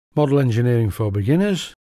Model Engineering for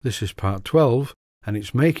Beginners. This is part 12, and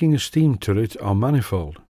it's making a steam turret or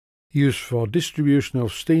manifold, used for distribution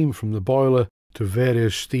of steam from the boiler to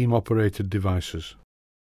various steam-operated devices.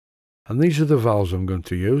 And these are the valves I'm going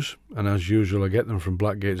to use, and as usual I get them from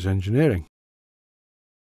Blackgates Engineering.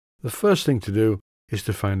 The first thing to do is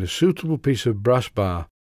to find a suitable piece of brass bar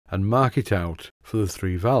and mark it out for the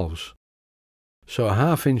 3 valves. So a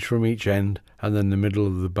 ½ inch from each end and then the middle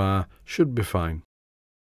of the bar should be fine.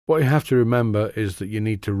 What you have to remember is that you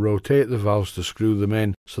need to rotate the valves to screw them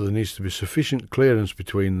in, so there needs to be sufficient clearance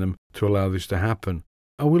between them to allow this to happen.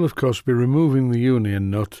 I will of course be removing the union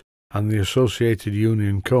nut and the associated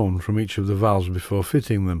union cone from each of the valves before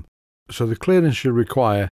fitting them, so the clearance you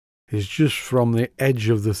require is just from the edge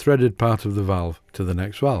of the threaded part of the valve to the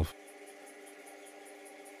next valve.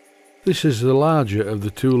 This is the larger of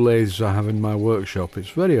the 2 lathes I have in my workshop. It's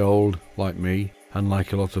very old, like me, and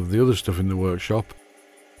like a lot of the other stuff in the workshop,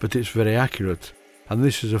 but it's very accurate, and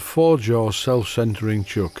this is a 4-jaw self-centering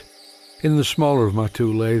chuck. In the smaller of my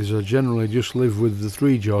 2 lathes I generally just live with the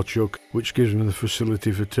 3-jaw chuck, which gives me the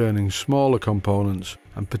facility for turning smaller components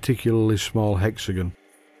and particularly small hexagon.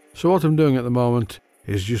 So what I'm doing at the moment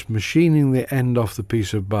is just machining the end off the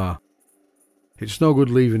piece of bar. It's no good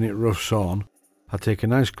leaving it rough sawn. I take a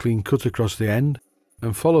nice clean cut across the end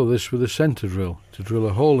and follow this with a centre drill to drill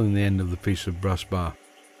a hole in the end of the piece of brass bar.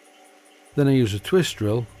 Then I use a twist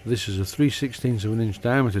drill. This is a 3/16 of an inch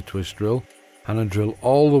diameter twist drill, and I drill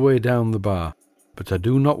all the way down the bar, but I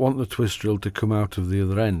do not want the twist drill to come out of the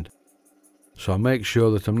other end. So I make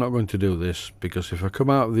sure that I'm not going to do this, because if I come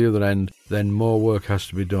out of the other end then more work has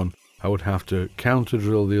to be done. I would have to counter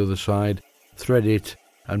drill the other side, thread it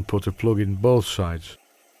and put a plug in both sides.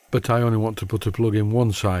 But I only want to put a plug in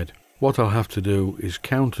one side. What I'll have to do is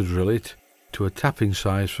counter drill it to a tapping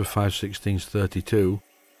size for 5/16 32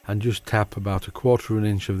 and just tap about 1/4 of an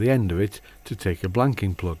inch of the end of it to take a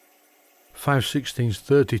blanking plug. 5/16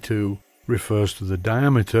 32 refers to the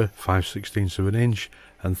diameter, 5/16 of an inch,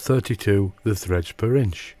 and 32 the threads per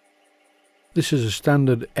inch. This is a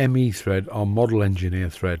standard ME thread or Model Engineer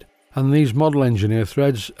thread, and these Model Engineer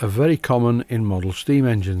threads are very common in model steam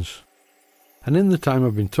engines. And in the time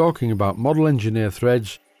I've been talking about Model Engineer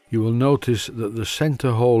threads, you will notice that the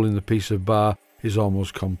centre hole in the piece of bar is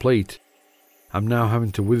almost complete. I'm now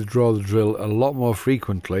having to withdraw the drill a lot more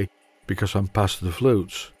frequently because I'm past the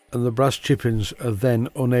flutes, and the brass chippings are then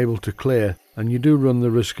unable to clear, and you do run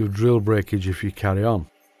the risk of drill breakage if you carry on.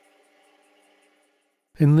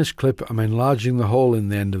 In this clip I'm enlarging the hole in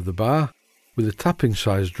the end of the bar with a tapping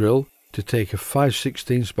size drill to take a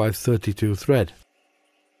 5/16 by 32 thread.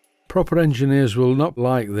 Proper engineers will not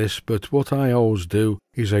like this, but what I always do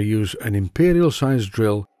is I use an imperial size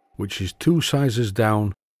drill, which is 2 sizes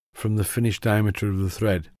down from the finished diameter of the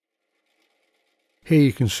thread. Here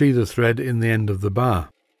you can see the thread in the end of the bar.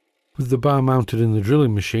 With the bar mounted in the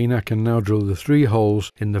drilling machine, I can now drill the 3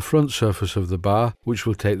 holes in the front surface of the bar, which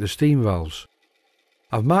will take the steam valves.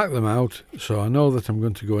 I've marked them out, so I know that I'm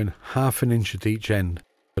going to go in ½ an inch at each end.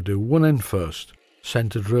 I do one end first,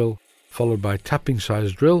 centre drill, followed by tapping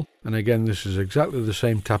size drill, and again this is exactly the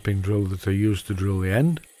same tapping drill that I used to drill the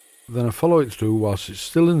end. Then I follow it through whilst it's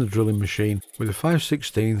still in the drilling machine with a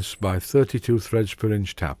 5/16 by 32 threads per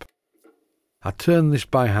inch tap. I turn this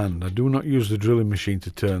by hand. I do not use the drilling machine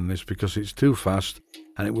to turn this because it's too fast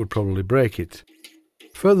and it would probably break it.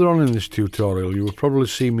 Further on in this tutorial you will probably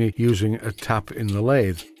see me using a tap in the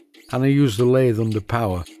lathe, and I use the lathe under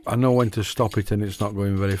power. I know when to stop it and it's not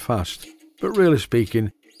going very fast, but really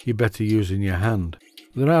speaking you're better using your hand.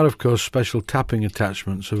 There are of course special tapping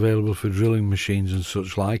attachments available for drilling machines and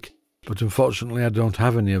such like, but unfortunately I don't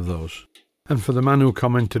have any of those. And for the man who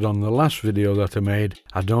commented on the last video that I made,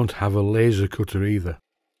 I don't have a laser cutter either.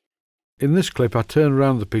 In this clip I turn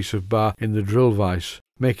around the piece of bar in the drill vise,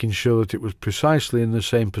 making sure that it was precisely in the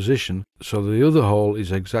same position, so the other hole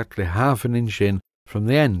is exactly ½ an inch in from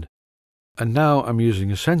the end. And now I'm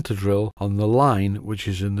using a centre drill on the line which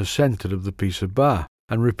is in the centre of the piece of bar,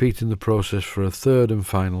 and repeating the process for a 3rd and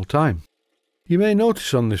final time. You may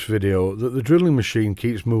notice on this video that the drilling machine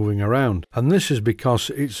keeps moving around, and this is because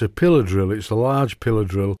it's a pillar drill. It's a large pillar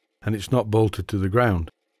drill and it's not bolted to the ground,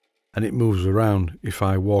 and it moves around if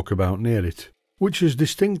I walk about near it, which is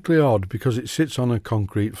distinctly odd because it sits on a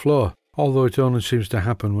concrete floor, although it only seems to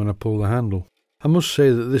happen when I pull the handle. I must say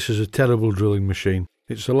that this is a terrible drilling machine.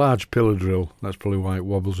 It's a large pillar drill, that's probably why it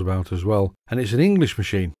wobbles about as well, and it's an English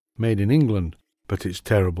machine, made in England, but it's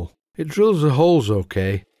terrible. It drills the holes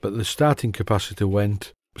okay, but the starting capacitor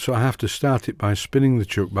went, so I have to start it by spinning the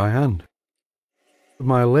chuck by hand.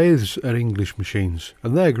 My lathes are English machines,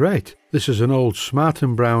 and they're great. This is an old Smart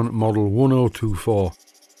 & Brown model 1024.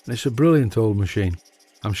 and it's a brilliant old machine.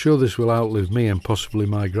 I'm sure this will outlive me and possibly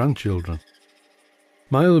my grandchildren.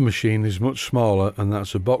 My other machine is much smaller, and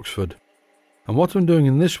that's a Boxford. And what I'm doing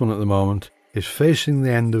in this one at the moment is facing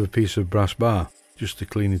the end of a piece of brass bar, just to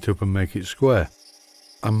clean it up and make it square.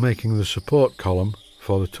 I'm making the support column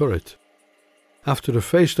for the turret. After I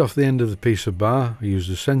faced off the end of the piece of bar, I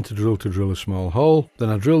used a centre drill to drill a small hole, then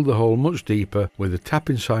I drilled the hole much deeper with a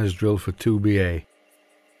tapping size drill for 2BA.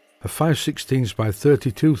 A 5/16 by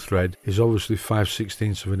 32 thread is obviously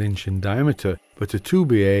 5/16 of an inch in diameter, but a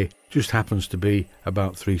 2BA just happens to be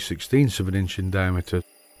about 3/16 of an inch in diameter,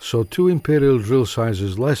 so 2 imperial drill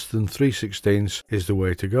sizes less than 3/16 is the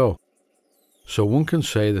way to go. So one can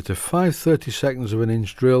say that a 5/32 of an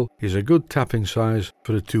inch drill is a good tapping size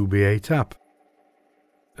for a 2BA tap.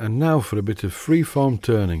 And now for a bit of free-form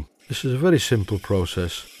turning. This is a very simple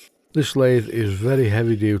process. This lathe is very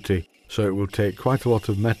heavy duty, so it will take quite a lot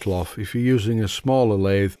of metal off. If you're using a smaller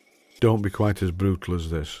lathe, don't be quite as brutal as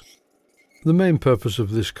this. The main purpose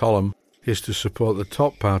of this column is to support the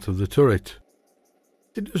top part of the turret.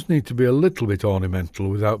 It does need to be a little bit ornamental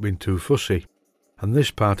without being too fussy, and this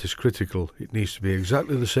part is critical. It needs to be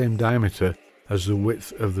exactly the same diameter as the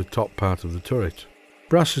width of the top part of the turret.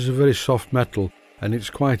 Brass is a very soft metal, and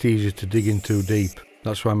it's quite easy to dig in too deep.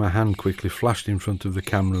 That's why my hand quickly flashed in front of the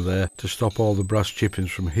camera there to stop all the brass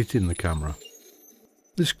chippings from hitting the camera.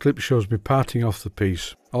 This clip shows me parting off the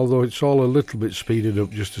piece, although it's all a little bit speeded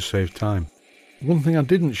up just to save time. One thing I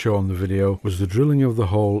didn't show on the video was the drilling of the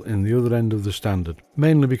hole in the other end of the standard,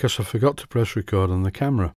 mainly because I forgot to press record on the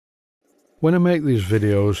camera. When I make these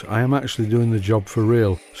videos, I am actually doing the job for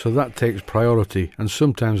real, so that takes priority, and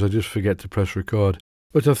sometimes I just forget to press record.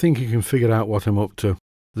 But I think you can figure out what I'm up to.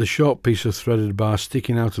 The short piece of threaded bar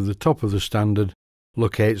sticking out of the top of the standard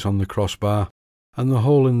locates on the crossbar, and the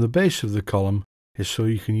hole in the base of the column is so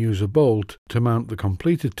you can use a bolt to mount the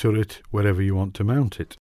completed turret wherever you want to mount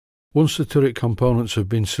it. Once the turret components have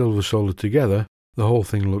been silver soldered together, the whole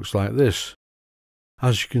thing looks like this.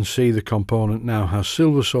 As you can see, the component now has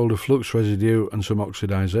silver solder flux residue and some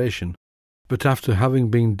oxidization, but after having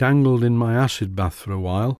been dangled in my acid bath for a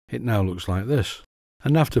while, it now looks like this.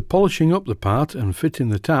 And after polishing up the part and fitting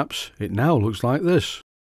the taps, it now looks like this.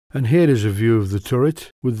 And here is a view of the turret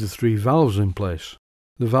with the 3 valves in place.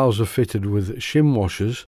 The valves are fitted with shim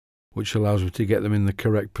washers, which allows me to get them in the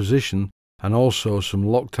correct position, and also some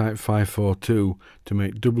Loctite 542 to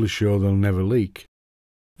make doubly sure they'll never leak.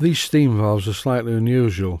 These steam valves are slightly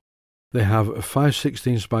unusual. They have a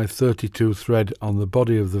 5/16 by 32 thread on the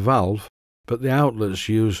body of the valve, but the outlets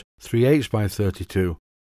use 3/8 by 32.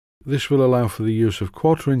 This will allow for the use of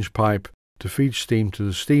 1/4-inch pipe to feed steam to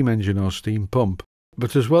the steam engine or steam pump,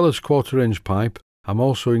 but as well as 1/4-inch pipe, I'm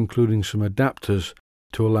also including some adapters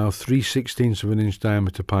to allow 3/16 of an inch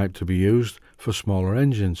diameter pipe to be used for smaller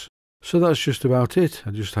engines. So that's just about it.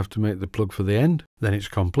 I just have to make the plug for the end, then it's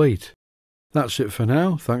complete. That's it for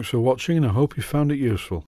now. Thanks for watching, and I hope you found it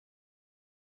useful.